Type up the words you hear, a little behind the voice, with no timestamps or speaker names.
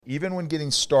even when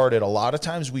getting started, a lot of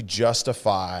times we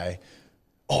justify,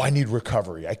 I need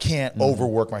recovery. I can't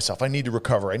overwork myself. I need to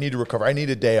recover. I need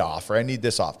a day off, or I need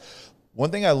this off.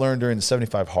 One thing I learned during the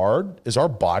 75 Hard is our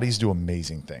bodies do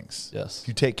amazing things. Yes. If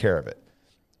you take care of it.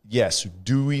 Yes.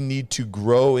 Do we need to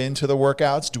grow into the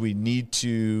workouts? Do we need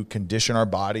to condition our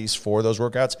bodies for those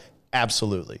workouts?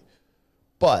 Absolutely.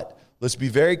 But let's be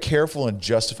very careful in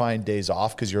justifying days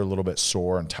off because you're a little bit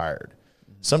sore and tired.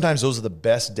 Sometimes those are the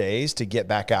best days to get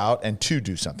back out and to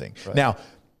do something. Right. Now,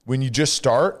 when you just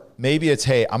start, maybe it's,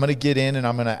 hey, I'm going to get in and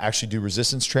I'm going to actually do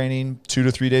resistance training 2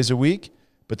 to 3 days a week.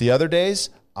 But the other days,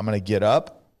 I'm going to get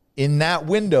up in that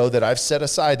window that I've set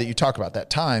aside that you talk about, that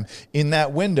time. In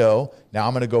that window, now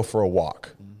I'm going to go for a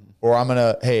walk. Or I'm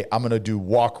going to do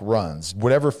walk runs,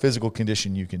 whatever physical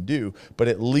condition you can do, but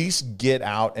at least get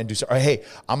out and do something. Or, hey,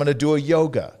 I'm going to do a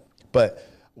yoga. But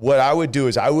what I would do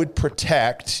is I would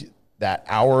protect that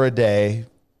hour a day,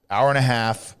 hour and a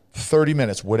half, 30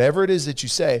 minutes, whatever it is that you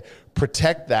say,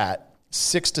 protect that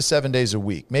 6 to 7 days a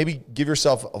week. Maybe give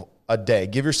yourself a day,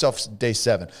 give yourself day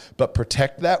 7, but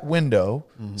protect that window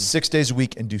 6 days a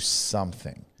week and do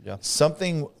something. Yeah.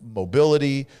 Something,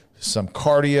 mobility, some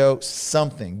cardio,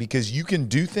 something, because you can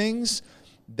do things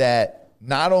that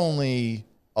not only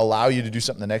allow you to do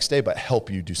something the next day, but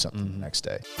help you do something the next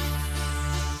day.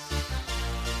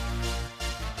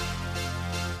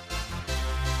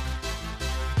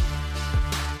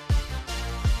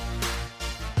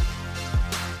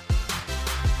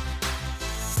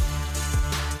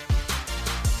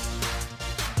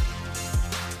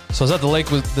 So I was at the lake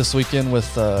this weekend with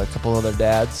a couple other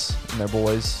dads and their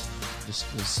boys. Just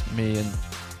it was me and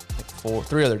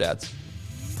three other dads.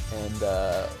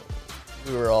 And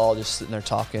we were all just sitting there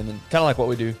talking, and kind of like what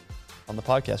we do on the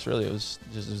podcast, really. It was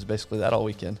basically that all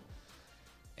weekend.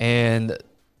 And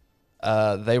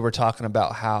they were talking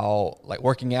about how, like,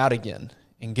 working out again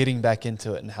and getting back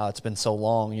into it and how it's been so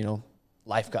long, you know,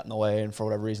 life got in the way, and for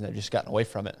whatever reason, they've just gotten away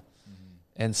from it.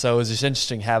 And so it was just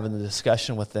interesting having the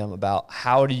discussion with them about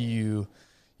how do you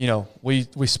know, we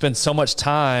spend so much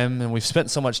time, and we've spent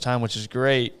so much time, which is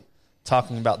great,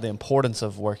 talking about the importance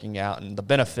of working out and the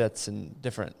benefits and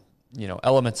different, you know,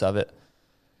 elements of it.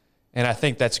 And I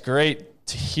think that's great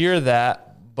to hear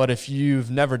that. But if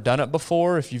you've never done it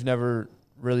before, if you've never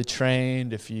really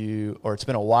trained, or it's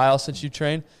been a while since you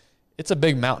trained, it's a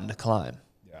big mountain to climb.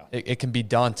 Yeah. It can be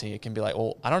daunting. It can be like,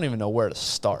 well, I don't even know where to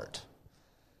start.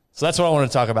 So that's what I want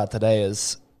to talk about today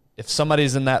is if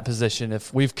somebody's in that position,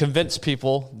 if we've convinced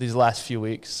people these last few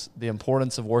weeks the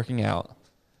importance of working out,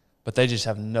 but they just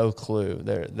have no clue.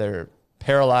 They're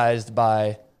paralyzed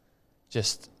by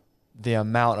just the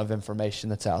amount of information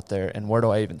that's out there, and where do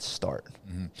I even start?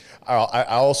 Mm-hmm. I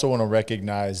also want to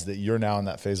recognize that you're now in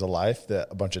that phase of life that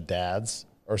a bunch of dads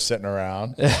are sitting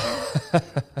around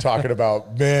talking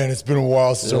about, man, it's been a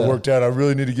while since I worked out. I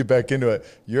really need to get back into it.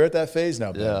 You're at that phase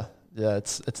now, man. Yeah. Yeah,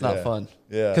 it's not fun.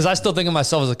 Yeah, because I still think of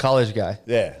myself as a college guy.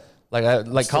 Yeah,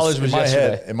 like college was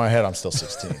yesterday. In my head, I'm still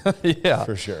 16. Yeah,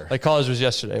 for sure. Like college was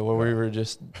yesterday, where we were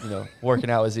just, you know, working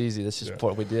out was easy. That's just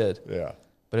what we did. Yeah,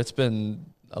 but it's been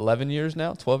 11 years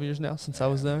now, 12 years now since I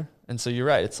was there, and so you're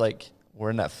right. It's like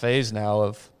we're in that phase now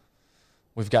of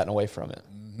we've gotten away from it.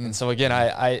 Mm-hmm. And so again,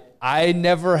 I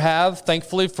never have,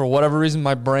 thankfully, for whatever reason,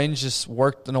 my brain's just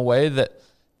worked in a way that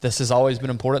this has always been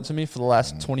important to me for the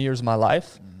last 20 years of my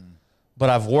life. But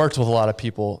I've worked with a lot of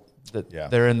people that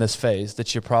they're in this phase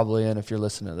that you're probably in if you're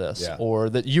listening to this,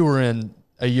 or that you were in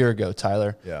a year ago,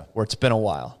 Tyler, where it's been a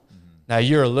while. Mm-hmm. Now,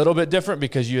 you're a little bit different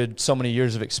because you had so many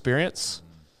years of experience,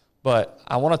 but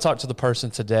I want to talk to the person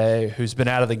today who's been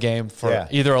out of the game for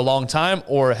either a long time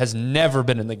or has never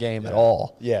been in the game at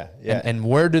all. Yeah. And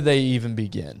where do they even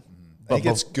begin? I think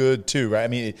it's good too, right? I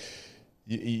mean,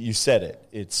 you said it.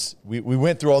 It's we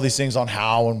went through all these things on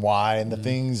how and why and the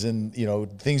things, and you know,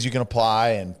 things you can apply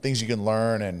and things you can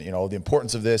learn, and you know, the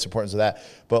importance of this, importance of that.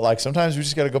 But like sometimes we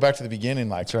just got to go back to the beginning.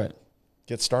 Like, that's right.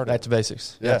 Get started. Back to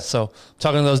basics. Yeah. So I'm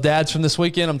talking to those dads from this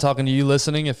weekend. I'm talking to you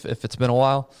listening if it's been a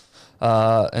while.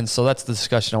 And so that's the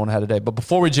discussion I want to have today. But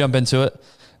before we jump into it,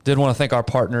 did want to thank our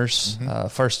partners.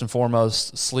 First and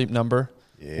foremost, Sleep Number.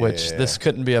 Which this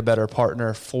couldn't be a better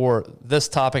partner for this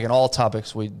topic and all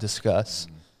topics we discuss,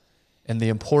 and the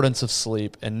importance of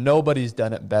sleep. And nobody's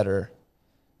done it better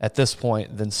at this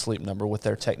point than Sleep Number, with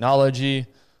their technology,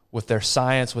 with their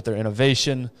science, with their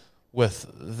innovation,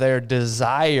 with their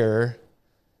desire.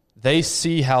 They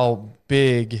see how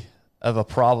big of a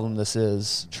problem this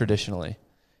is traditionally,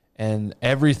 and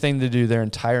everything they do, their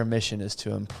entire mission is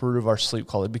to improve our sleep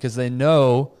quality, because they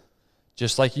know,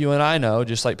 just like you and I know,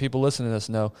 just like people listening to this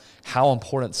know, how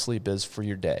important sleep is for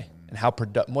your day and how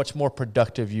much more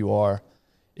productive you are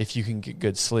if you can get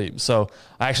good sleep. So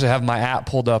I actually have my app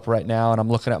pulled up right now, and I'm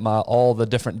looking at all the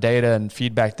different data and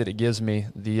feedback that it gives me.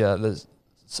 The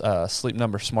Sleep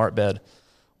Number smart bed.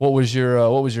 What was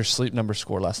your Sleep Number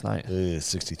score last night?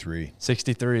 63.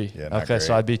 63. Yeah, okay, great.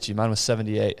 so I beat you. Mine was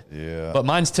 78. Yeah. But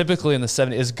mine's typically in the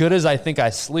 70s. As good as I think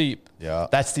I sleep, Yeah.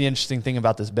 that's the interesting thing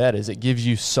about this bed is it gives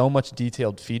you so much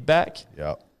detailed feedback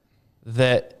Yeah.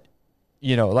 that,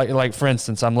 like for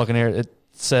instance, I'm looking here, it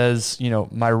says,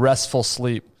 my restful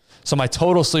sleep. So my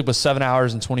total sleep was 7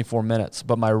 hours and 24 minutes,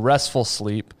 but my restful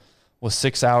sleep was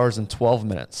 6 hours and 12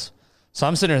 minutes. So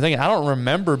I'm sitting here thinking, I don't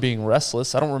remember being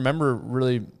restless. I don't remember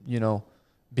really,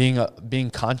 being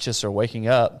conscious or waking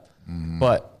up.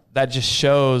 But that just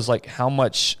shows like how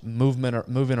much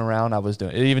moving around I was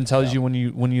doing. It even tells you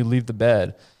when you leave the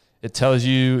bed. It tells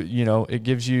you, it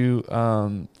gives you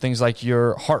things like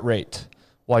your heart rate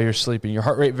while you're sleeping, your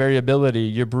heart rate variability,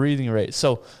 your breathing rate.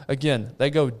 So again, they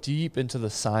go deep into the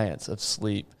science of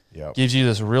sleep. Yep. Gives you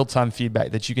this real-time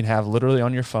feedback that you can have literally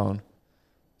on your phone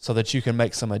so that you can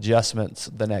make some adjustments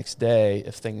the next day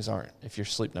if your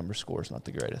Sleep Number score is not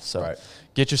the greatest. So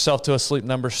Get yourself to a Sleep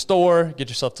Number store, get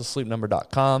yourself to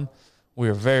sleepnumber.com. We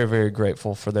are very, very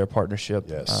grateful for their partnership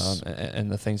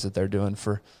and the things that they're doing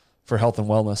for health and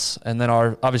wellness. And then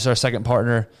obviously our second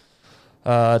partner,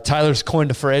 Tyler's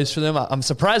coined a phrase for them. I'm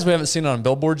surprised we haven't seen it on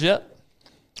billboards yet.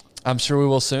 I'm sure we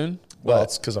will soon. Well,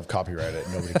 it's because I've copyrighted it.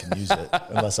 Nobody can use it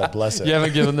unless I bless it. You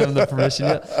haven't given them the permission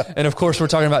yet. And, of course, we're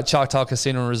talking about Choctaw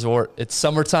Casino and Resort. It's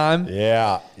summertime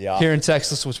here in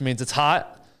Texas, which means it's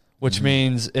hot, which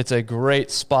means it's a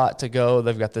great spot to go.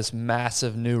 They've got this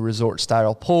massive new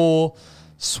resort-style pool,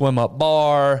 swim-up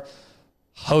bar,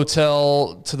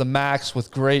 hotel to the max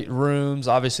with great rooms.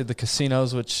 Obviously, the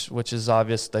casinos, which is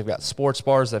obvious. They've got sports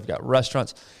bars. They've got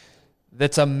restaurants.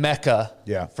 That's a mecca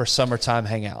for summertime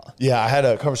hangout. Yeah, I had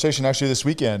a conversation actually this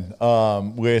weekend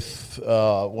with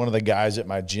one of the guys at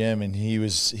my gym, and he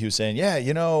was saying,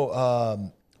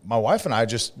 my wife and I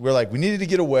we're like, we needed to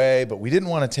get away, but we didn't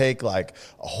want to take like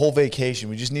a whole vacation.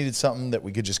 We just needed something that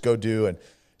we could just go do. And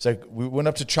it's like, we went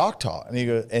up to Choctaw,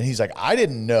 and he's like, I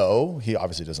didn't know. He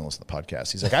obviously doesn't listen to the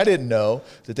podcast. He's like, I didn't know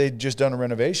that they'd just done a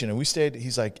renovation, and we stayed.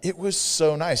 He's like, it was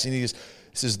so nice. And he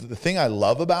says, the thing I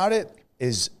love about it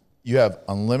is you have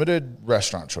unlimited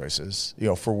restaurant choices,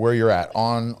 for where you're at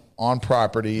on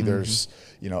property. There's,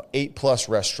 8+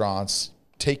 restaurants.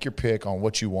 Take your pick on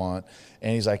what you want.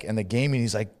 And he's like, and the gaming,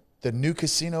 he's like, the new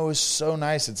casino is so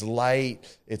nice. It's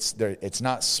light. It's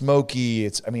not smoky.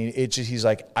 He's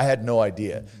like, I had no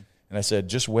idea. And I said,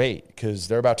 just wait, because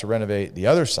they're about to renovate the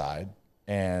other side.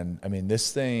 And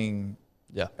this thing,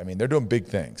 they're doing big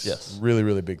things. Yes. Really,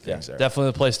 really big things there.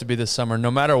 Definitely the place to be this summer.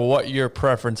 No matter what your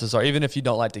preferences are, even if you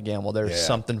don't like to gamble, there's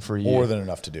something for you. More than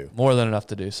enough to do. More than enough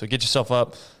to do. So get yourself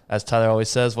up. As Tyler always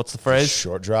says, what's the phrase?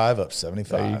 Short drive up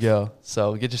 75. There you go.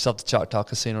 So get yourself to Choctaw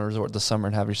Casino Resort this summer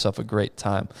and have yourself a great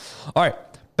time. All right,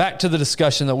 back to the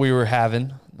discussion that we were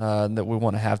having, that we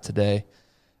want to have today.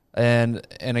 And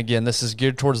again, this is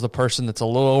geared towards the person that's a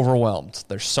little overwhelmed.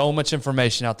 There's so much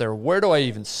information out there. Where do I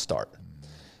even start?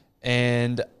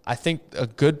 And I think a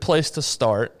good place to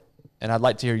start, and I'd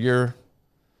like to hear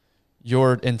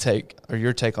your intake or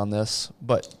your take on this,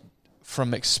 but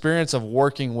from experience of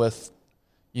working with,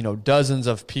 dozens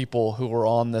of people who are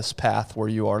on this path where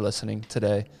you are listening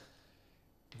today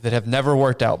that have never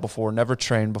worked out before, never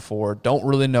trained before, don't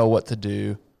really know what to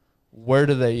do, where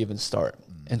do they even start?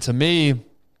 And to me,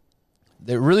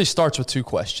 it really starts with two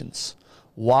questions: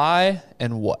 why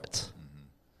and what?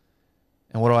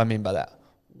 And what do I mean by that?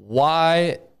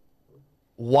 Why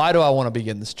do I want to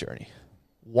begin this journey?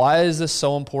 Why is this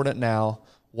so important now?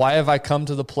 Why have I come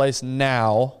to the place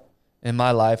now in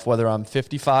my life, whether I'm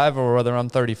 55 or whether I'm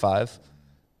 35,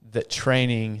 that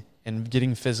training and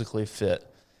getting physically fit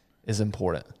is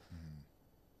important?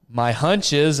 My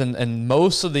hunch is, and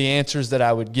most of the answers that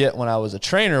I would get when I was a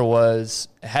trainer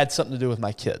had something to do with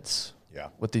my kids,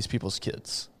 with these people's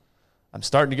kids. I'm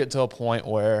starting to get to a point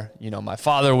where, my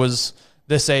father was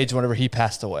this age whenever he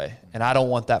passed away, and I don't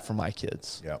want that for my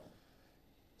kids. Yep.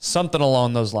 Something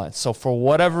along those lines. So for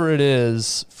whatever it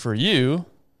is for you,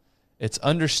 it's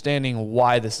understanding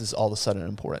why this is all of a sudden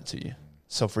important to you.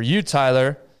 So for you,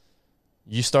 Tyler,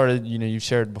 you started, you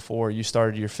shared before, you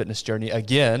started your fitness journey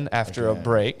again after a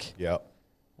break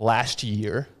last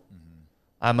year.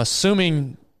 I'm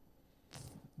assuming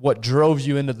what drove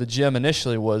you into the gym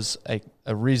initially was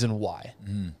a reason why.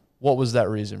 What was that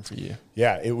reason for you?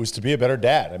 Yeah, it was to be a better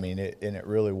dad. It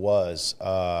really was.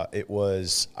 I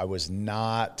was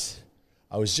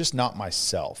just not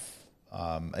myself.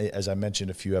 As I mentioned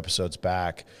a few episodes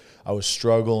back, I was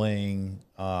struggling.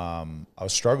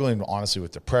 Honestly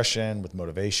with depression, with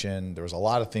motivation. There was a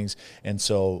lot of things. And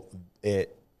so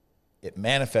it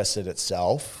manifested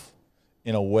itself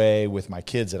in a way with my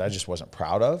kids that I just wasn't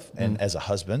proud of, and as a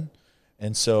husband.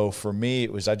 And so for me,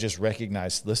 it was, I just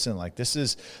recognized, listen, like this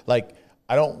is like,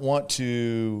 I don't want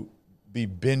to be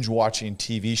binge watching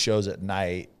TV shows at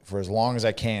night for as long as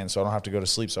I can, so I don't have to go to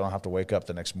sleep, so I don't have to wake up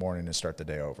the next morning and start the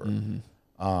day over.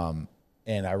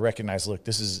 And I recognized, look,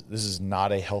 this is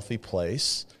not a healthy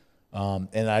place. And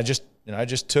I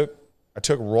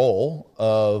took roll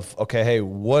of, okay, hey,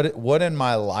 what in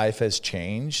my life has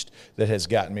changed that has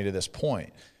gotten me to this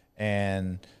point?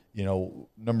 And,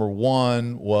 number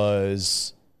one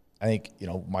was, I think,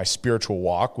 my spiritual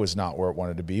walk was not where it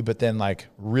wanted to be, but then like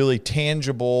really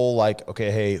tangible, like, okay,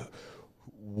 hey,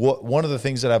 one of the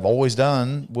things that I've always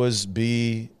done was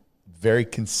be very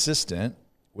consistent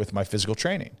with my physical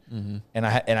training. And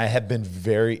I have been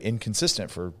very inconsistent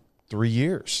for 3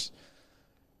 years.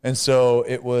 And so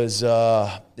it was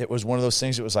one of those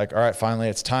things that was like, all right, finally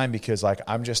it's time, because like,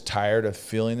 I'm just tired of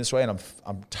feeling this way. And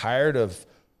I'm tired of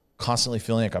constantly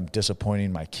feeling like I'm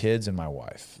disappointing my kids and my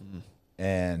wife.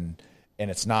 And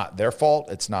it's not their fault.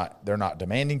 They're not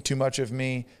demanding too much of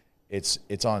me.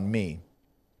 It's on me.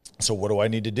 So what do I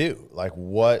need to do? Like,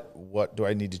 what do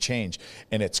I need to change?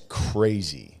 And it's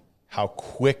crazy how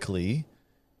quickly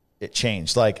it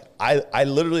changed. Like I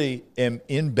literally am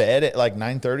in bed at like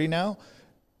 9:30 now,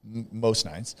 most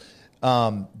nights,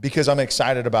 because I'm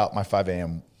excited about my 5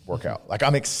 a.m. workout. Like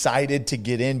I'm excited to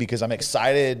get in, because I'm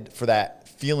excited for that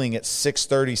feeling at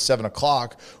 6:30, 7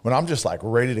 o'clock when I'm just like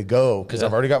ready to go, because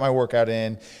I've already got my workout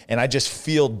in, and I just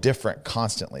feel different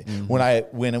constantly.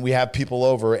 When we have people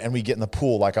over and we get in the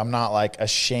pool, like I'm not like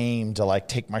ashamed to like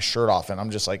take my shirt off, and I'm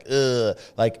just like, ugh,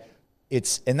 like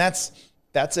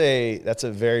that's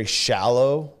a very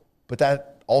shallow, but that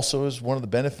also is one of the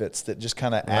benefits that just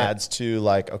kind of adds to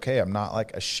like, okay, I'm not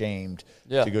like ashamed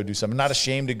to go do something. I'm not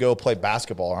ashamed to go play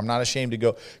basketball. Or I'm not ashamed to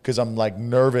go because I'm like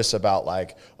nervous about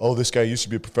like, oh, this guy used to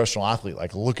be a professional athlete.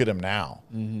 Like, look at him now.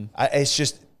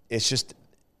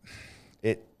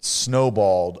 It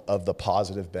snowballed of the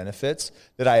positive benefits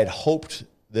that I had hoped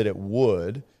that it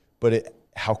would, but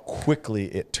how quickly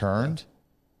it turned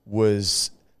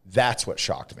that's what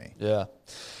shocked me. Yeah.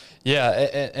 Yeah,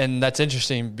 and that's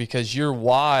interesting, because your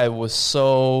why was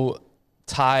so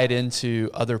tied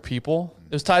into other people.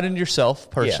 It was tied into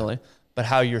yourself personally, but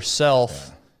how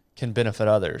yourself can benefit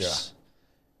others.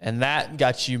 Yeah. And that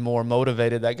got you more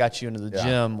motivated. That got you into the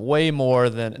gym way more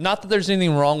than, not that there's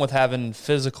anything wrong with having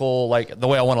physical, like the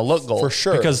way I want to look goals. For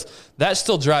sure. Because that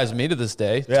still drives me to this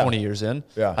day, 20 years in.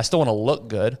 Yeah. I still want to look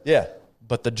good. Yeah.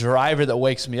 But the driver that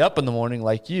wakes me up in the morning,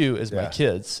 like you, is my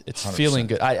kids. It's 100%. Feeling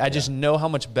good. I just know how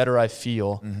much better I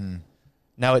feel.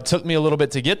 Now, it took me a little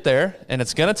bit to get there, and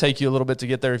it's going to take you a little bit to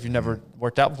get there if you've never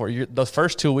worked out before. The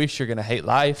first 2 weeks, you're going to hate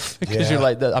life, because you're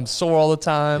like, I'm sore all the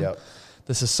time.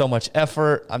 This is so much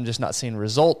effort. I'm just not seeing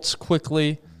results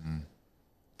quickly.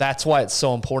 That's why it's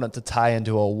so important to tie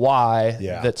into a why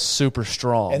that's super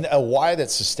strong. And a why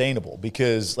that's sustainable,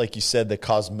 because like you said, the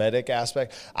cosmetic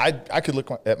aspect, I could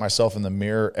look at myself in the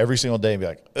mirror every single day and be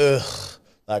like, ugh,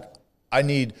 like I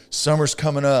need, summer's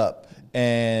coming up.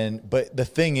 But the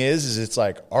thing is it's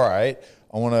like, all right,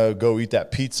 I want to go eat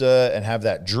that pizza and have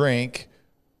that drink,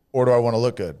 or do I want to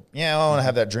look good? Yeah, I want to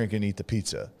have that drink and eat the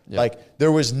pizza. Like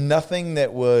there was nothing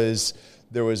that was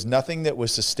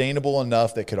sustainable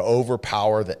enough that could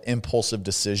overpower the impulsive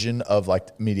decision of like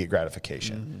immediate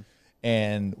gratification.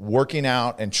 And working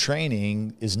out and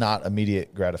training is not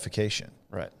immediate gratification.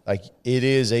 Right. Like it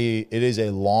is a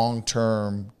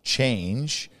long-term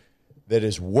change that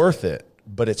is worth it,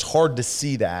 but it's hard to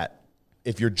see that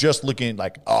if you're just looking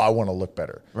like, oh, I want to look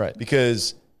better. Right.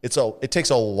 Because it takes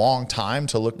a long time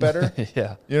to look better.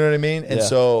 Yeah. You know what I mean? And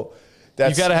so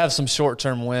you got to have some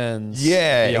short-term wins.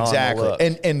 Yeah,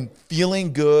 exactly. And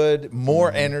feeling good,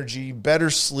 more energy, better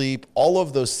sleep, all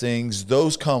of those things,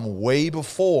 those come way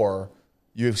before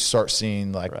you start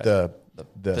seeing like the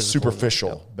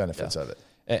superficial benefits of it.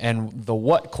 And the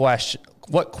what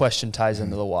question ties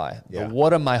into the why. The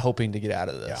what am I hoping to get out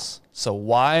of this? So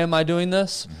why am I doing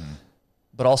this?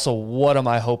 But also, what am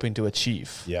I hoping to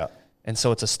achieve? Yeah. And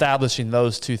so it's establishing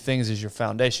those two things as your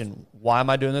foundation. Why am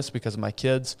I doing this? Because of my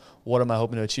kids. What am I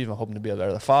hoping to achieve? I'm hoping to be a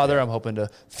better father. I'm hoping to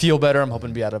feel better. I'm hoping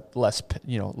to be out of less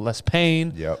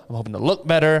pain. I'm hoping to look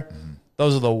better.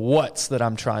 Those are the whats that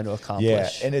I'm trying to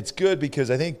accomplish. Yeah, and it's good because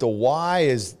I think the why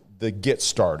is the get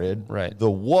started. Right. The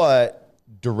what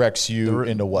directs you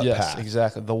into what path. Yes,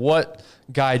 exactly. The what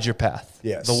guides your path.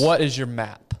 Yes. The what is your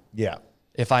map. Yeah.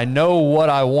 If I know what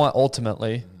I want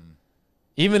ultimately,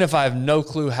 even if I have no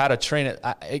clue how to train it,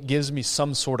 it gives me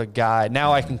some sort of guide.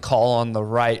 Now I can call on the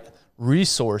right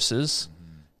resources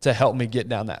to help me get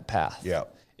down that path. Yeah.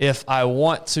 If I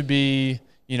want to be,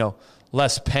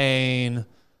 less pain,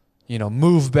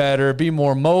 move better, be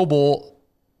more mobile,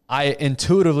 I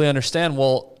intuitively understand,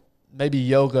 well, maybe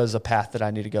yoga is a path that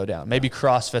I need to go down. Maybe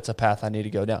CrossFit's a path I need to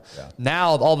go down. Yeah.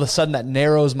 Now, all of a sudden, that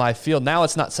narrows my field. Now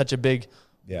it's not such a big,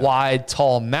 wide,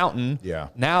 tall mountain. Yeah.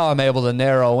 Now I'm able to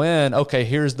narrow in, okay,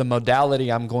 here's the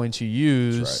modality I'm going to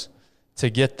use to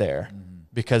get there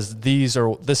because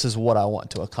this is what I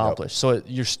want to accomplish. So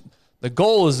the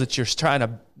goal is that you're trying to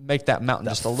make that mountain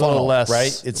just a little less.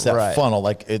 Right? It's that funnel.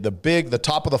 Like the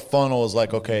top of the funnel is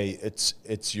like, okay,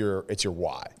 it's your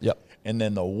why. Yep. And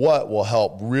then the what will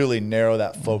help really narrow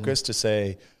that focus to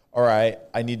say, all right,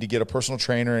 I need to get a personal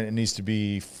trainer and it needs to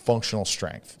be functional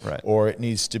strength, or it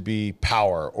needs to be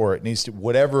power, or it needs to,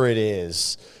 whatever it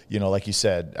is, like you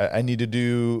said, I need to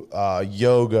do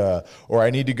yoga, or I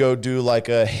need to go do like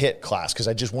a HIIT class because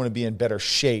I just want to be in better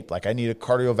shape. Like I need a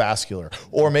cardiovascular,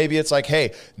 or maybe it's like,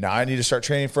 hey, now I need to start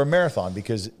training for a marathon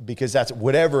because that's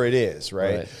whatever it is.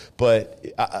 Right. But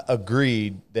I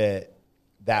agreed that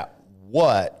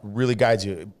what really guides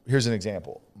you. Here's an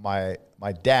example. My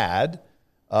dad,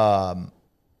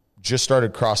 just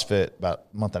started CrossFit about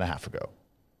a month and a half ago.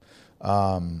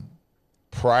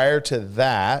 Prior to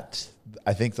that,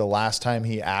 I think the last time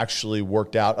he actually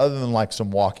worked out, other than like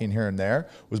some walking here and there,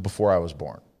 was before I was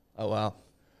born. Oh, wow.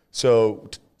 So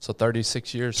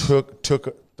 36 years. Took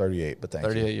 38, but thank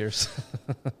you. 38 years.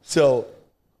 So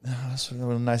that's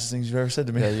one of the nicest things you've ever said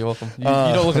to me. Yeah, you're welcome. You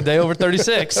don't look a day over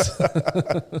 36.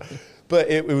 But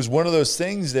it was one of those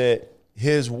things that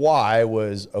his why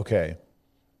was, okay,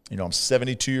 I'm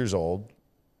 72 years old,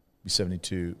 be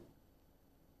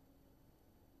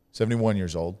 71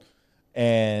 years old.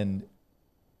 And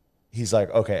he's like,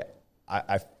 okay,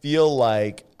 I feel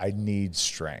like I need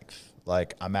strength.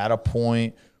 Like I'm at a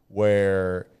point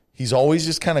where he's always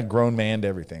just kind of grown man to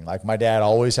everything. Like my dad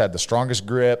always had the strongest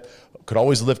grip, could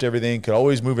always lift everything, could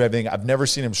always move everything. I've never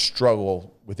seen him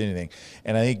struggle with anything.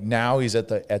 And I think now he's at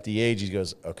the age he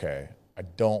goes, okay, I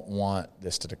don't want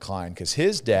this to decline. Because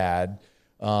his dad,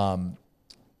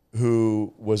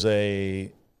 who was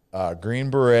a Green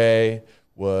Beret,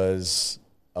 was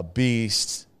a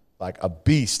beast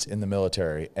in the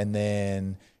military. And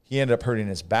then he ended up hurting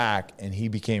his back and he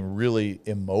became really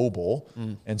immobile.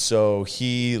 And so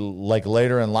he, like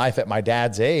later in life at my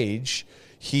dad's age,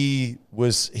 he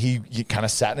kind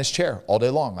of sat in his chair all day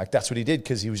long. Like that's what he did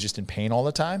because he was just in pain all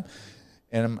the time.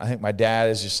 And I think my dad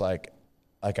is just like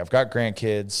I've got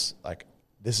grandkids, like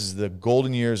this is the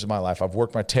golden years of my life. I've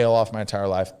worked my tail off my entire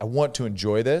life. I want to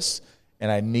enjoy this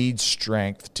and I need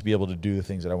strength to be able to do the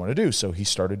things that I want to do. So he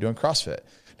started doing CrossFit.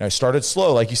 Now he started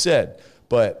slow, like you said,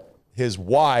 but his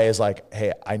why is like,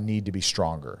 hey, I need to be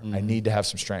stronger. I need to have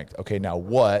some strength. Okay, now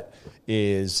what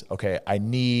is, okay, I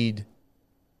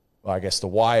guess the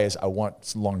why is I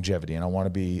want longevity and I want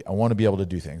to be able to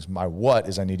do things. My what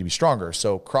is I need to be stronger.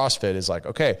 So CrossFit is like,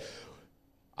 okay,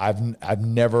 I've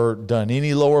never done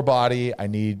any lower body.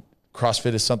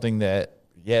 CrossFit is something that,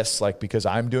 yes, like because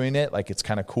I'm doing it, like it's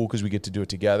kind of cool because we get to do it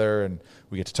together and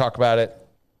we get to talk about it.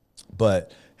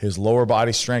 But his lower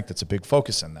body strength, it's a big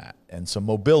focus in that. And some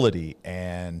mobility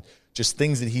and just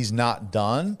things that he's not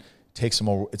done. It's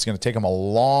going to take him a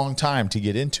long time to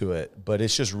get into it, but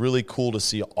it's just really cool to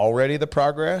see already the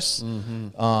progress.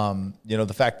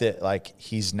 The fact that like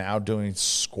he's now doing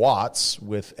squats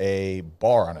with a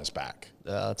bar on his back.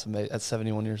 That's amazing. That's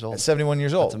 71 years old. At 71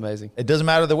 years old. That's amazing. It doesn't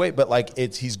matter the weight, but like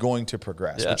he's going to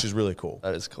progress, which is really cool.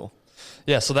 That is cool.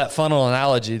 Yeah, so that funnel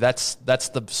analogy, that's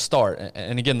the start.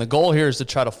 And again, the goal here is to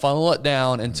try to funnel it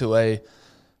down into a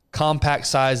compact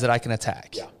size that I can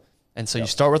attack. Yeah. And so you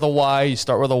start with a why, you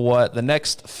start with a what. The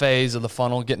next phase of the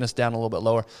funnel, getting us down a little bit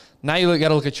lower. Now you got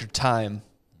to look at your time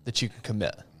that you can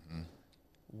commit.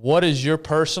 What is your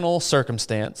personal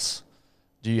circumstance?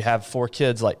 Do you have 4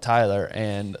 kids like Tyler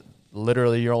and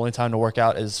literally your only time to work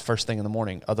out is first thing in the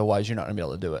morning? Otherwise, you're not going to be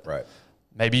able to do it. Right.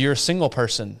 Maybe you're a single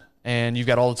person and you've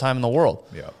got all the time in the world.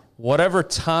 Yeah. Whatever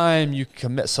time you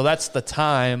commit. So that's the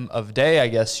time of day, I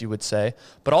guess you would say,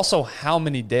 but also how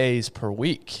many days per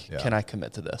week can I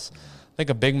commit to this? I think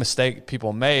a big mistake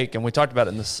people make, and we talked about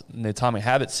it in the Atomic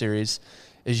Habits series,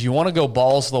 is you want to go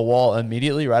balls to the wall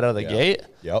immediately right out of the gate,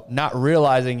 not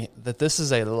realizing that this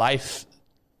is a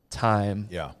lifetime.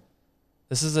 Yeah.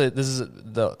 This is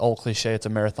the old cliche, it's a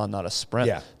marathon, not a sprint.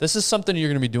 Yeah. This is something you're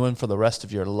going to be doing for the rest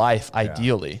of your life,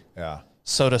 ideally. Yeah.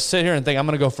 So to sit here and think I'm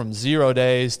going to go from 0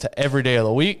 days to every day of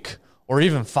the week or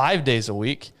even 5 days a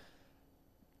week,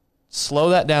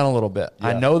 slow that down a little bit. Yeah.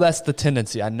 I know that's the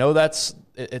tendency. I know that's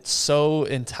it's so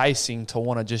enticing to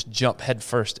want to just jump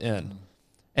headfirst in.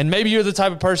 And maybe you're the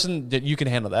type of person that you can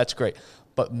handle that. That's great.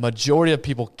 But majority of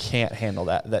people can't handle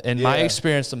that. In my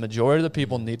experience, the majority of the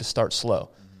people need to start slow.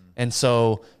 And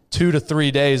so 2 to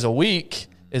 3 days a week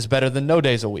is better than no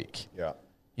days a week. Yeah.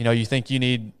 You know, you think you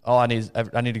need, I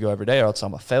need to go every day or else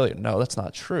I'm a failure. No, that's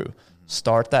not true.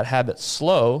 Start that habit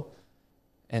slow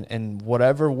and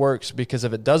whatever works, because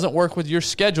if it doesn't work with your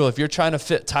schedule, if you're trying to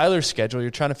fit Tyler's schedule,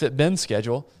 you're trying to fit Ben's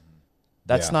schedule,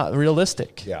 that's not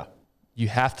realistic. Yeah. You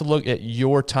have to look at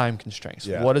your time constraints.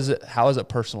 Yeah. What is it? How is it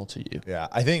personal to you? Yeah.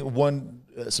 I think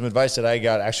some advice that I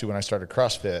got actually when I started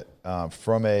CrossFit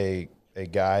from a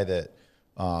guy that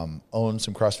owned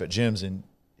some CrossFit gyms, and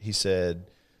he said,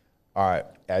 all right,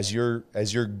 as you're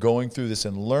going through this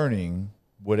and learning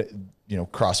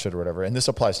CrossFit or whatever, and this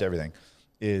applies to everything,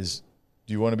 is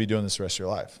do you want to be doing this the rest of your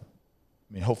life?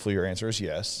 I mean, hopefully your answer is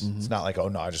yes. It's not like, oh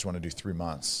no, I just want to do 3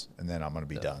 months and then I'm going to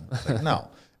be done. Like, no,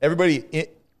 everybody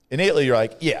innately you're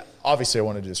like, yeah, obviously I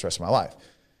want to do this the rest of my life.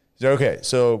 He said, okay,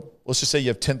 so let's just say you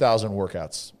have 10,000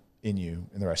 workouts in you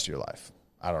in the rest of your life.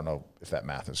 I don't know if that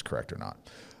math is correct or not.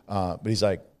 But he's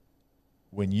like,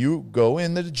 when you go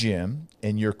in the gym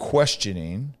and you're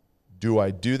questioning, do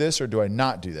I do this or do I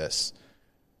not do this?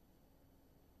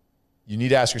 You need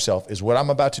to ask yourself, is what I'm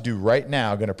about to do right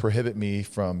now going to prohibit me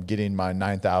from getting my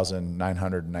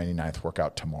 9,999th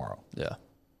workout tomorrow? Yeah,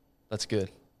 that's good.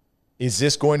 Is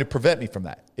this going to prevent me from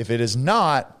that? If it is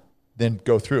not, then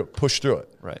go through it, push through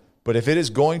it. Right. But if it is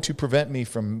going to prevent me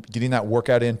from getting that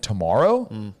workout in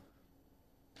tomorrow,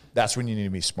 that's when you need to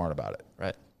be smart about it.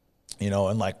 Right. You know,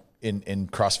 and like in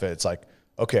CrossFit, it's like,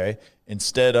 okay,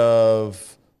 instead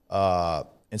of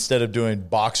doing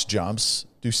box jumps,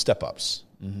 do step ups.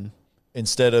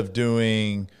 Instead of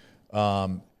doing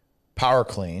power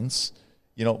cleans,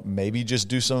 maybe just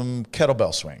do some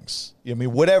kettlebell swings. I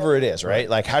mean, whatever it is, right?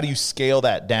 Like, how do you scale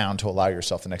that down to allow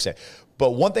yourself the next day?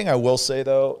 But one thing I will say,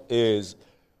 though, is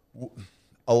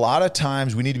a lot of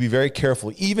times we need to be very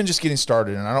careful, even just getting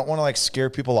started. And I don't want to scare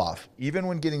people off. Even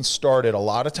when getting started, a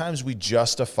lot of times we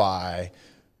justify,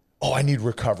 oh, I need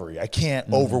recovery. I can't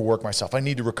overwork myself. I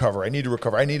need to recover. I need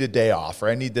a day off, or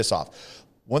I need this off.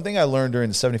 One thing I learned during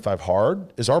the 75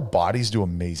 Hard is our bodies do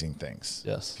amazing things.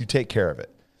 Yes. If you take care of it.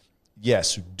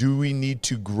 Yes. Do we need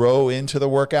to grow into the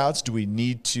workouts? Do we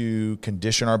need to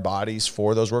condition our bodies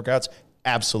for those workouts?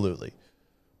 Absolutely.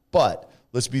 But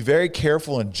let's be very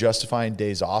careful in justifying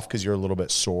days off because you're a little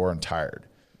bit sore and tired.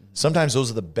 Sometimes those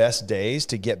are the best days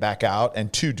to get back out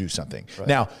and to do something. Right.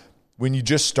 Now, when you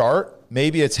just start,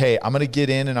 maybe it's, hey, I'm going to get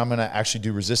in and I'm going to actually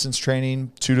do resistance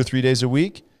training 2 to 3 days a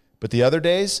week. But the other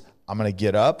days, I'm going to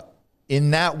get up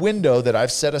in that window that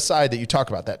I've set aside that you talk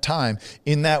about, that time.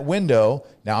 In that window,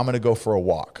 now I'm going to go for a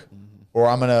walk. Or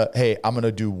I'm going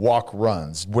to do walk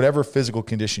runs, whatever physical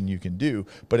condition you can do,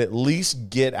 but at least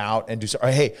get out and do so. Or,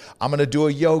 hey, I'm going to do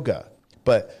a yoga.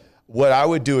 But what I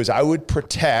would do is I would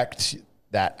protect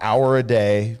that hour a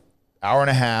day, hour and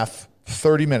a half,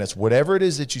 30 minutes, whatever it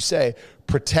is that you say,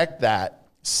 protect that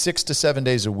 6 to 7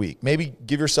 days a week. Maybe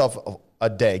give yourself a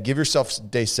day, give yourself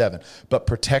day 7, but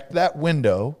protect that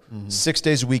window 6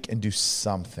 days a week and do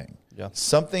something. Yeah.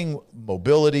 Something,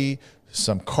 mobility,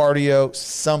 some cardio,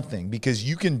 something, because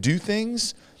you can do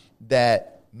things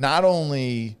that not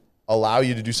only allow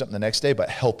you to do something the next day, but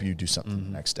help you do something the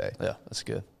next day. Yeah, that's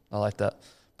good. I like that.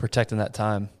 Protecting that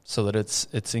time so that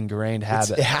it's ingrained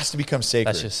habit. It has to become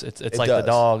sacred. That's just it's like does.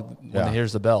 The dog when it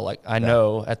hears the bell. Like I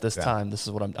know at this time, this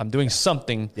is what I'm doing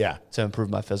something to improve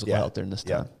my physical health during this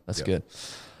time. That's good.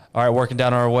 All right, working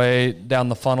down our way down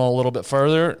the funnel a little bit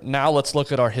further. Now let's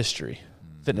look at our history,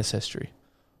 fitness history.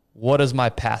 What does my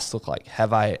past look like?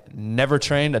 Have I never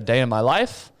trained a day in my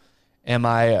life? Am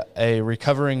I a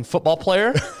recovering football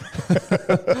player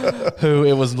who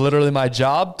it was literally my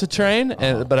job to train,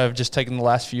 but I've just taken the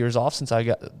last few years off since I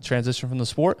got transitioned from the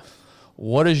sport?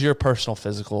 What is your personal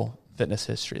physical fitness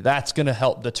history? That's going to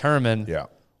help determine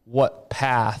what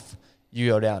path you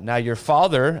go down. Now, your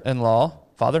father-in-law,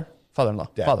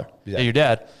 your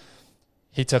dad,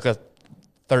 he took a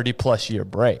 30-plus year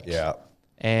break. Yeah.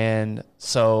 And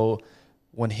so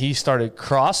when he started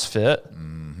CrossFit,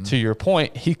 to your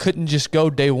point, he couldn't just go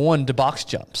day one to box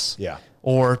jumps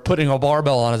or putting a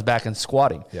barbell on his back and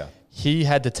squatting. Yeah. He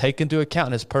had to take into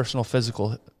account his personal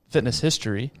physical fitness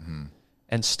history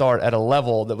and start at a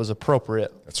level that was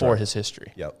appropriate for his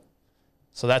history. Yep.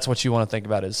 So that's what you want to think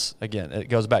about is, again, it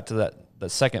goes back to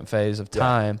that second phase of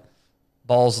time,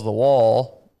 balls to the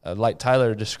wall, like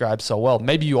Tyler described so well,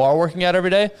 maybe you are working out every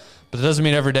day, but it doesn't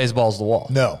mean every day's balls to the wall.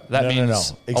 No. That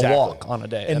means Exactly. a walk on a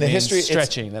day. And that the means history,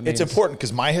 stretching. It's important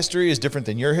because my history is different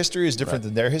than your history is different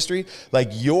than their history. Like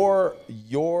your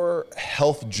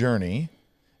health journey,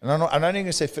 and I'm not even going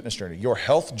to say fitness journey, your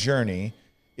health journey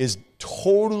is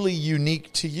totally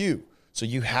unique to you. So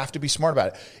you have to be smart about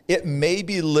it. It may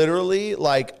be literally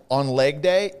like on leg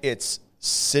day, it's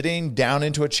sitting down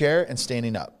into a chair and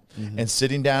standing up, and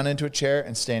sitting down into a chair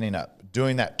and standing up.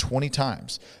 Doing that 20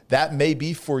 times. That may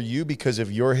be for you because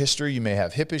of your history. You may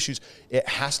have hip issues. It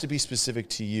has to be specific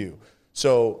to you.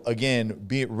 So again,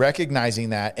 recognizing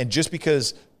that. And just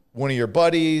because one of your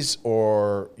buddies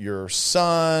or your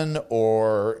son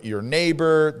or your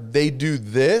neighbor, they do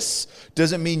this,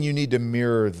 doesn't mean you need to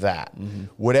mirror that.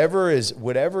 Whatever is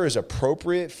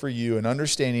appropriate for you, and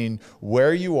understanding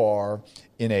where you are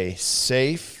in a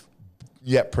safe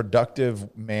yet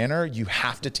productive manner, you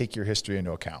have to take your history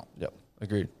into account. Yep.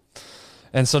 Agreed.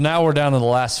 And so now we're down to the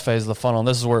last phase of the funnel, and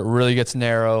this is where it really gets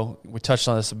narrow. We touched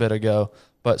on this a bit ago,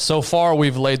 but so far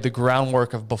we've laid the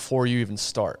groundwork of before you even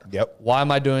start. Yep. Why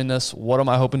am I doing this? What am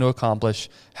I hoping to accomplish?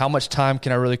 How much time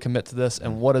can I really commit to this?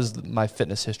 And what does my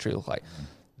fitness history look like?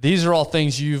 These are all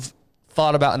things you've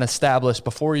thought about and established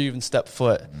before you even step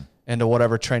foot into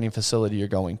whatever training facility you're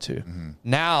going to.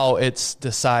 Now it's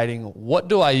deciding, what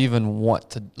do I even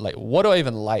want to, like, what do I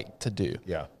even like to do?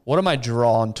 Yeah. What am I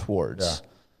drawn towards? Yeah.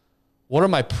 What are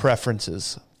my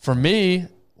preferences? For me,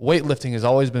 weightlifting has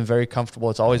always been very comfortable.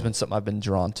 It's always been something I've been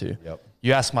drawn to. Yep.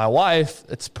 You ask my wife,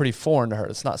 it's pretty foreign to her.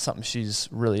 It's not something she's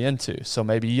really into. So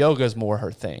maybe yoga is more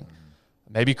her thing.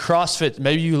 Maybe CrossFit.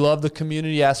 Maybe you love the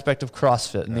community aspect of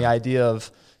CrossFit and the idea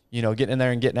of, getting in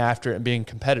there and getting after it and being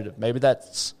competitive. Maybe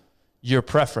that's your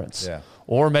preference. Yeah.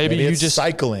 Or maybe you it's just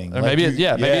cycling. Or maybe maybe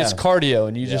it's cardio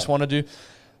and you just want to do.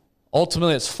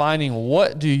 Ultimately, it's finding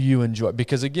what do you enjoy,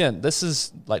 because again, this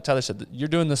is like Tyler said, you're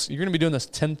doing this. You're going to be doing this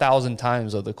 10,000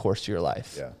 times over the course of your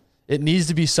life. Yeah. It needs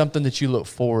to be something that you look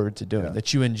forward to doing,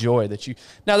 that you enjoy,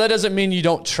 now that doesn't mean you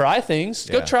don't try things.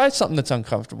 Go try something that's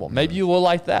uncomfortable. Maybe you will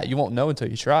like that. You won't know until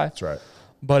you try. That's right.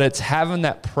 But it's having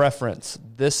that preference.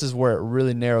 This is where it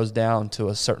really narrows down to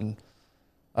a certain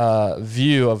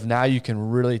view of, now you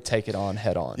can really take it on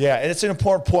head on. Yeah, and it's an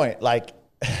important point. Like,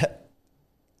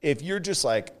 if you're just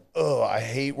like, oh, I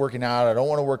hate working out, I don't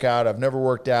want to work out, I've never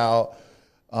worked out,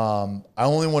 I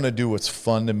only want to do what's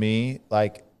fun to me,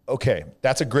 like, okay,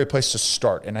 that's a great place to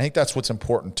start. And I think that's what's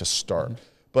important to start.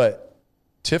 But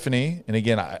Tiffany, and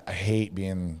again, I hate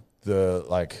being the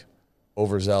like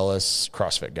overzealous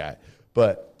CrossFit guy,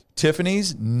 but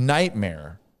Tiffany's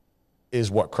nightmare is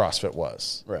what CrossFit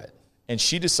was. Right. And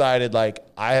she decided, like,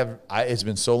 it's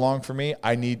been so long for me,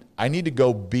 I need to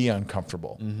go be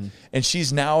uncomfortable. And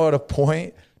she's now at a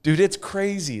point, dude, it's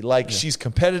crazy. Like, she's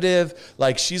competitive.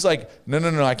 Like, she's like,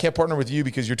 no, I can't partner with you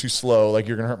because you're too slow. Like,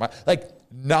 you're going to hurt my, like,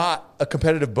 not a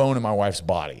competitive bone in my wife's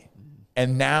body.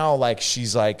 And now, like,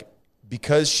 she's like,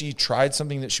 because she tried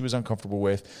something that she was uncomfortable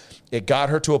with, it got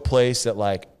her to a place that,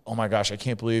 like, oh my gosh, I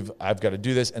can't believe I've got to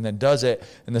do this, and then does it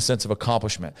in the sense of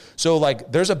accomplishment. So,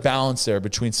 like, there's a balance there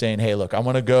between saying, hey, look, I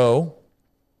want to go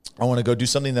do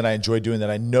something that I enjoy doing that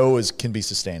I know can be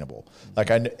sustainable. Like,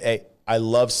 I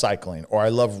love cycling, or I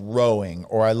love rowing,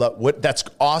 or I love that's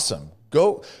awesome.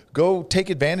 Go take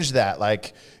advantage of that.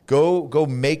 Like, go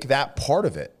make that part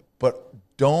of it. But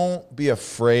don't be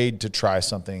afraid to try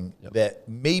something that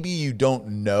maybe you don't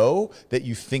know that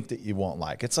you think that you won't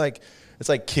like. It's like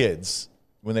kids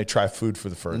when they try food for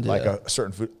the first, like a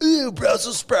certain food. Ooh,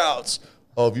 Brussels sprouts.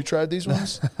 Oh, have you tried these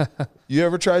ones? You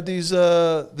ever tried these Nick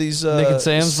and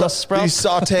Sam's Brussels sprouts? These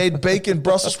sauteed bacon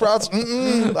Brussels sprouts?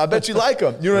 I bet you like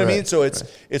them. You know what I mean? So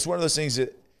it's one of those things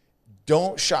that,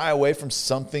 don't shy away from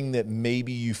something that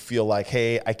maybe you feel like,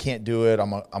 hey, I can't do it.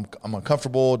 I'm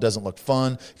uncomfortable. It doesn't look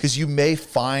fun. Because you may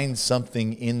find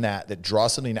something in that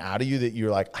draws something out of you that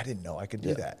you're like, I didn't know I could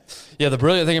do that. Yeah, the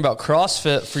brilliant thing about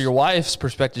CrossFit, for your wife's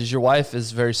perspective, is your wife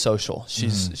is very social.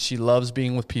 She loves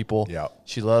being with people. Yeah.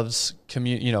 She loves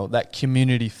that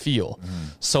community feel.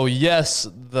 So yes,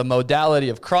 the modality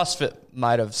of CrossFit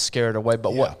might have scared her away,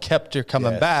 but what kept her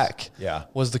coming back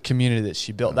was the community that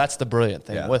she built. That's the brilliant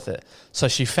thing with it. So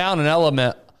she found an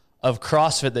element of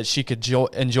CrossFit that she could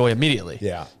enjoy immediately.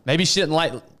 Yeah. Maybe she didn't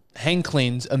like hang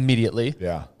cleans immediately.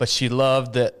 Yeah. But she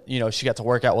loved that, she got to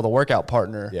work out with a workout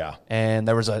partner. Yeah. And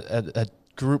there was a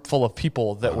group full of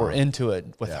people that were into it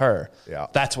with her. Yeah.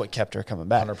 That's what kept her coming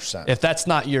back. 100%. If that's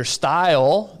not your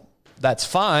style, that's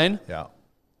fine. Yeah.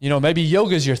 Maybe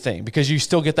yoga's your thing because you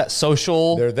still get that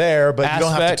social. They're there, but you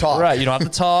don't have to talk. Right. You don't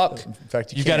have to talk. In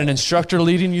fact, you've got an instructor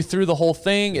leading you through the whole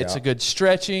thing. It's a good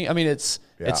stretching. I mean, it's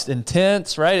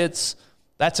intense, right?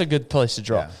 That's a good place to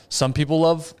draw. Yeah. Some people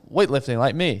love weightlifting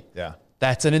like me. Yeah.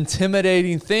 That's an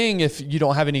intimidating thing if you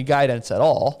don't have any guidance at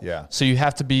all. Yeah. So you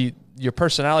have to be, your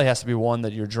personality has to be one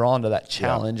that you're drawn to that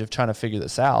challenge of trying to figure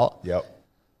this out. Yep.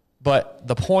 But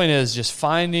the point is just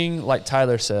finding, like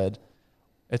Tyler said,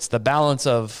 it's the balance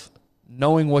of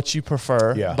knowing what you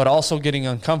prefer, but also getting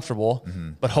uncomfortable.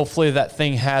 But hopefully that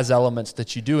thing has elements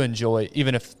that you do enjoy,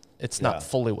 even if it's not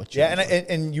fully what you enjoy.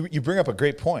 And you bring up a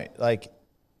great point. Like,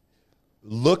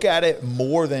 look at it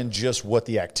more than just what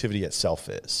the activity itself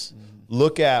is.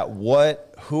 Look at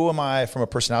who am I from a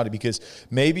personality? Because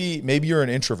maybe you're an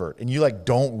introvert and you like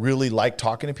don't really like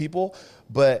talking to people,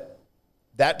 but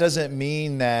that doesn't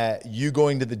mean that you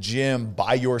going to the gym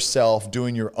by yourself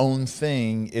doing your own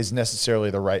thing is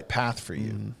necessarily the right path for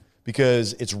you.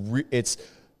 Because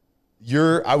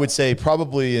you're I would say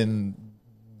probably in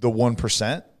the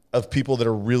 1% of people that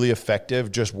are really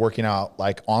effective just working out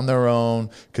like on their own,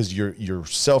 because you're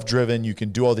self-driven, you can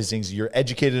do all these things, you're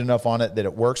educated enough on it that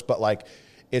it works. But like,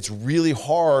 it's really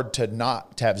hard to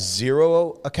have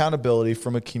zero accountability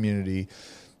from a community.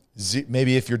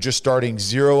 Maybe if you're just starting,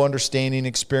 zero understanding,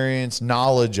 experience,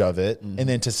 knowledge of it, and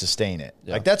then to sustain it.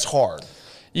 Like, that's hard.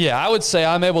 Yeah, I would say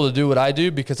I'm able to do what I do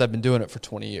because I've been doing it for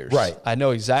 20 years. Right. I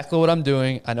know exactly what I'm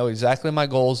doing. I know exactly my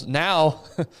goals. Now,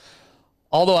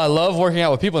 although I love working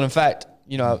out with people, and in fact,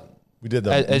 you know, we did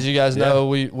that. As you guys know,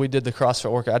 we did the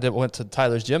CrossFit workout. went to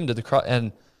Tyler's gym, did the cross,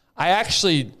 and I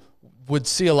actually would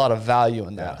see a lot of value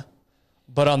in that.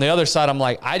 But on the other side, I'm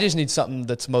like, I just need something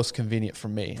that's most convenient for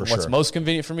me. What's most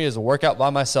convenient for me is a workout by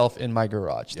myself in my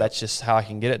garage. That's just how I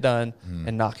can get it done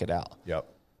and knock it out.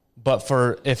 But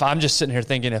if I'm just sitting here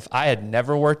thinking, if I had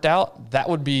never worked out, that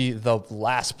would be the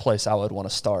last place I would want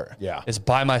to start. Is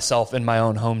by myself in my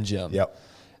own home gym.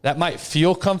 That might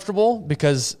feel comfortable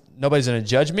because nobody's going to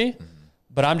judge me,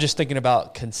 but I'm just thinking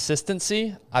about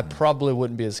consistency. I probably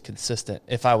wouldn't be as consistent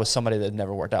if I was somebody that had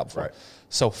never worked out before.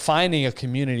 So finding a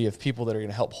community of people that are going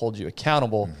to help hold you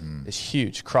accountable is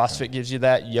huge. CrossFit gives you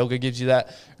that. Yoga gives you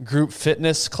that. Group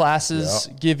fitness classes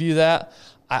give you that.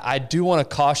 I do want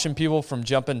to caution people from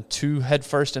jumping too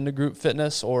headfirst into group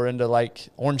fitness or into like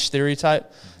Orange Theory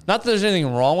type. Not that there's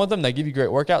anything wrong with them. They give you great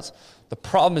workouts. The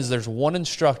problem is there's one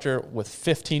instructor with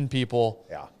 15 people.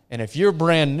 And if you're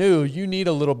brand new, you need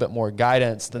a little bit more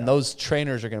guidance than those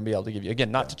trainers are going to be able to give you.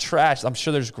 Again, not to trash. I'm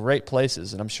sure there's great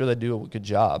places, and I'm sure they do a good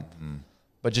job.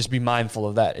 But just be mindful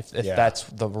of that if that's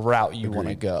the route you want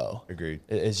to go.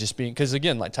 It's just being, because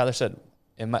again, like Tyler said,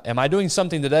 am I doing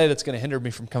something today that's going to hinder me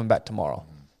from coming back tomorrow?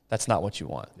 That's not what you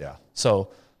want. So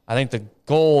I think the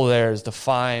goal there is to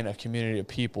find a community of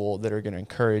people that are going to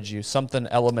encourage you,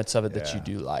 elements of it that you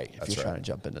do like if you're trying to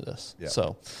jump into this.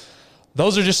 So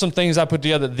those are just some things I put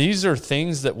together. These are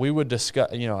things that we would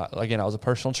discuss. You know, again, I was a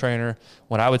personal trainer.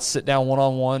 When I would sit down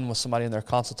one-on-one with somebody in their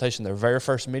consultation, their very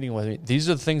first meeting with me, these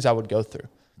are the things I would go through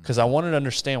because I wanted to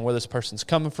understand where this person's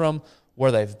coming from,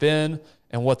 where they've been,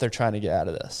 and what they're trying to get out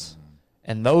of this.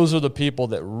 And those are the people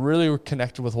that really were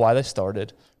connected with why they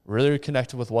started, really were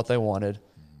connected with what they wanted,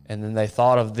 and then they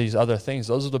thought of these other things.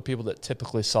 Those are the people that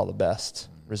typically saw the best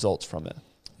results from it.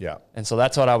 And so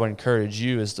that's what I would encourage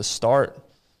you is to start.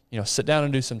 Sit down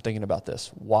and do some thinking about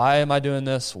this. Why am I doing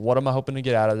this? What am I hoping to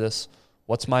get out of this?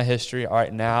 What's my history? All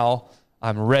right, now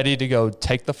I'm ready to go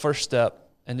take the first step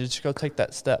and just go take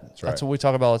that step. That's what we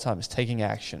talk about all the time is taking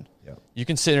action. You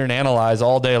can sit here and analyze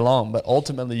all day long, but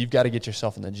ultimately you've got to get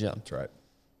yourself in the gym.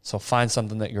 So find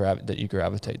something that you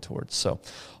gravitate towards. So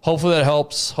hopefully that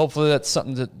helps. Hopefully that's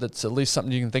something that's at least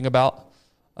something you can think about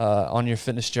on your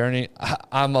fitness journey.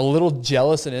 I'm a little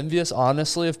jealous and envious,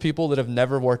 honestly, of people that have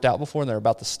never worked out before and they're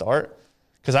about to start.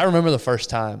 Because I remember the first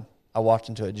time I walked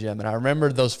into a gym, and I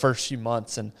remember those first few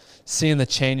months and seeing the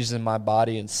changes in my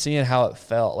body and seeing how it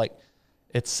felt. Like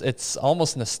it's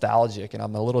almost nostalgic, and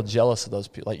I'm a little jealous of those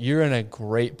people. Like, you're in a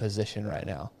great position right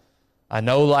now. I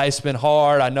know life's been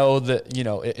hard. I know that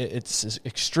it's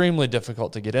extremely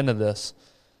difficult to get into this.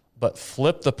 But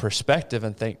flip the perspective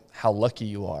and think how lucky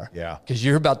you are. Because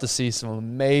you're about to see some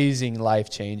amazing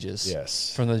life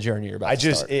changes from the journey you're about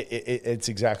to start. It's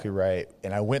exactly right.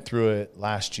 And I went through it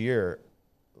last year.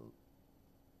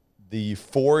 The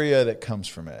euphoria that comes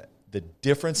from it, the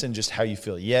difference in just how you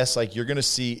feel. Yes, like you're going to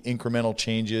see incremental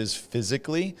changes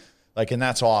physically, and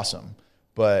that's awesome.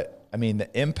 But, I mean,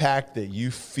 the impact that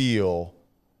you feel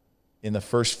in the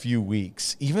first few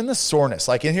weeks, even the soreness.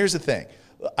 And here's the thing.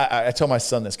 I tell my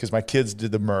son this because my kids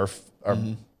did the Murph, or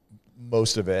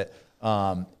most of it,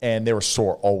 and they were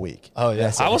sore all week. Oh,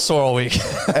 yeah. I was sore all week.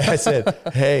 I said,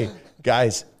 hey,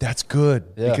 Guys, that's good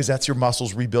Yeah. because that's your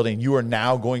muscles rebuilding. You are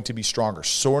now going to be stronger.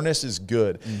 Soreness is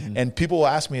good. And people will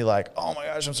ask me like, oh my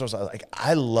gosh, I'm so sorry. Like,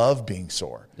 I love being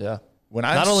sore. Yeah. When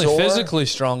I'm not only sore, physically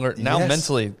stronger, now yes,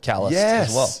 mentally calloused yes.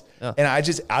 as well. Yeah.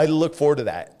 And I look forward to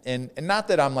that. And not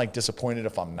that I'm like disappointed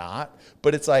if I'm not,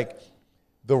 but it's like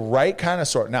the right kind of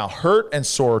sore. Now, hurt and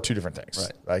sore are two different things.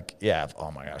 Right. Like, yeah,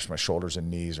 oh my gosh, my shoulders and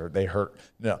knees or they hurt.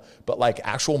 No, but like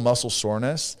actual muscle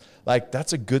soreness, like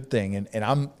that's a good thing. And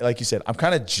I'm, like you said, I'm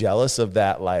kind of jealous of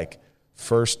that, like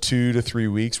first 2 to 3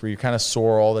 weeks where you're kind of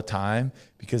sore all the time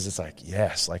because it's like,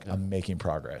 yes, like I'm making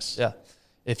progress. Yeah.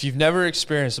 If you've never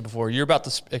experienced it before, you're about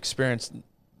to experience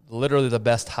literally the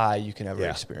best high you can ever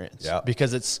experience. Yeah.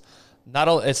 Because it's not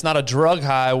a drug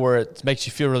high where it makes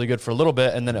you feel really good for a little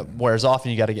bit and then it wears off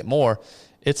and you got to get more.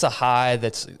 It's a high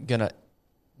that's going to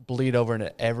bleed over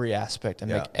into every aspect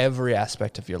and make every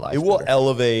aspect of your life It will better.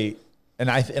 elevate. And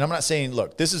I'm not saying,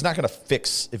 look, this is not going to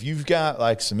fix, if you've got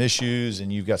like some issues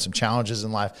and you've got some challenges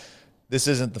in life, this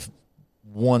isn't the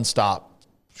one-stop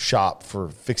shop for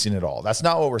fixing it all. That's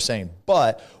not what we're saying.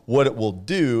 But what it will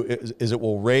do is it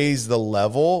will raise the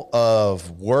level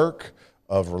of work,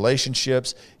 of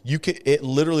relationships. It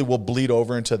literally will bleed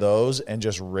over into those and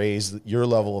just raise your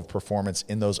level of performance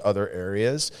in those other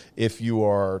areas if you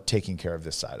are taking care of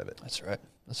this side of it. That's right.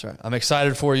 That's right. I'm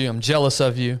excited for you. I'm jealous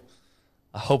of you.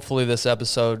 Hopefully this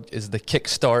episode is the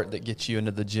kickstart that gets you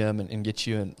into the gym and gets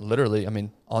you in literally,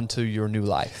 onto your new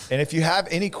life. And if you have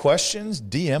any questions,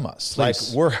 DM us.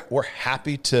 Please. Like we're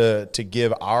happy to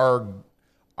give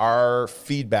our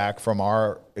feedback from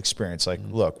our experience. Like,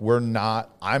 look,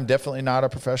 I'm definitely not a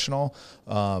professional.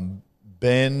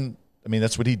 Ben,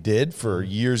 that's what he did for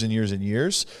years and years and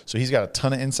years. So he's got a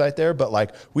ton of insight there, but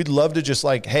like, we'd love to just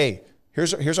like, hey,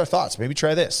 here's our thoughts. Maybe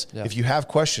try this. Yeah. If you have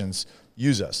questions,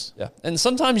 use us. Yeah. And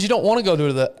sometimes you don't want to go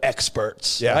to the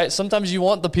experts, right? Sometimes you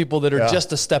want the people that are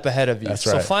just a step ahead of you. That's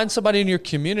so right. find somebody in your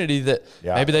community that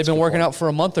maybe they've been working out for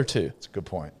a month or two. That's a good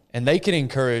point. And they can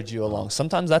encourage you along.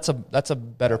 Sometimes that's a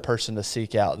better person to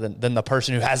seek out than the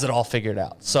person who has it all figured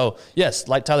out. So yes,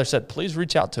 like Tyler said, please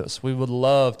reach out to us. We would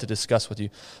love to discuss with you,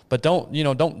 but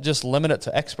don't just limit it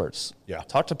to experts. Yeah.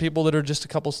 Talk to people that are just a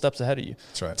couple steps ahead of you.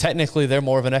 That's right. Technically, they're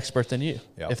more of an expert than you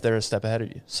if they're a step ahead of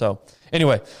you. So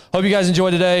anyway, hope you guys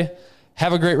enjoyed today.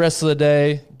 Have a great rest of the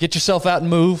day. Get yourself out and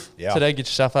move today. Get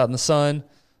yourself out in the sun,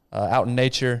 out in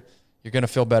nature. You're going to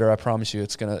feel better. I promise you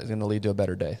it's going to lead to a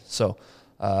better day. So,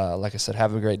 like I said,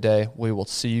 have a great day. We will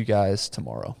see you guys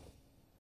tomorrow.